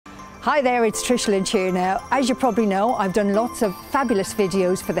Hi there, it's Trish Lynch here now. As you probably know, I've done lots of fabulous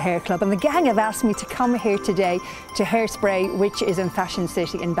videos for the Hair Club, and the gang have asked me to come here today to Hairspray, which is in Fashion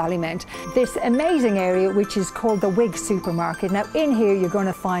City in Ballymount. This amazing area which is called the Wigs Supermarket. Now in here you're going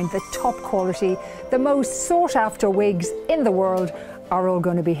to find the top quality, the most sought after wigs in the world are all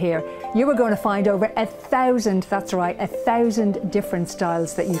going to be here. You are going to find over 1,000, that's right, 1,000 different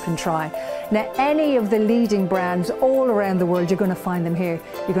styles that you can try. Now, any of the leading brands all around the world, you're going to find them here.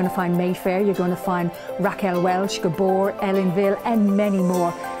 You're going to find Mayfair, you're going to find Raquel Welch, Gabor, Ellenville, and many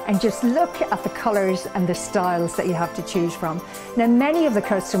more. And just look at the colours and the styles that you have to choose from. Now, many of the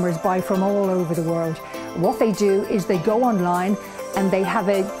customers buy from all over the world. What they do is they go online and they have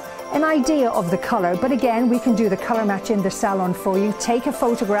an idea of the colour, but again, we can do the colour match in the salon for you. Take a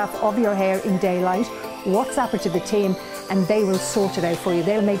photograph of your hair in daylight, WhatsApp it to the team, and they will sort it out for you.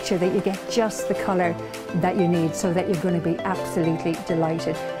 They'll make sure that you get just the colour that you need so that you're going to be absolutely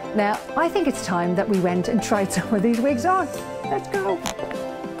delighted. Now, I think it's time that we went and tried some of these wigs on. Let's go.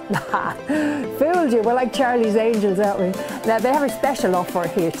 Fooled you, we're like Charlie's Angels, aren't we? Now, they have a special offer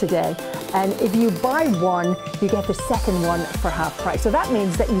here today. And if you buy one, you get the second one for half price. So that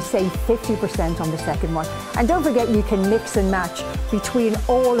means that you save 50% on the second one. And don't forget, you can mix and match between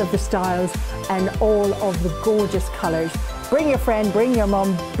all of the styles and all of the gorgeous colours. Bring your friend, bring your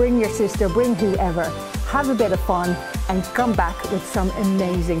mum, bring your sister, bring whoever. Have a bit of fun and come back with some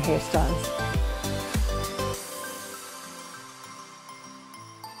amazing hairstyles.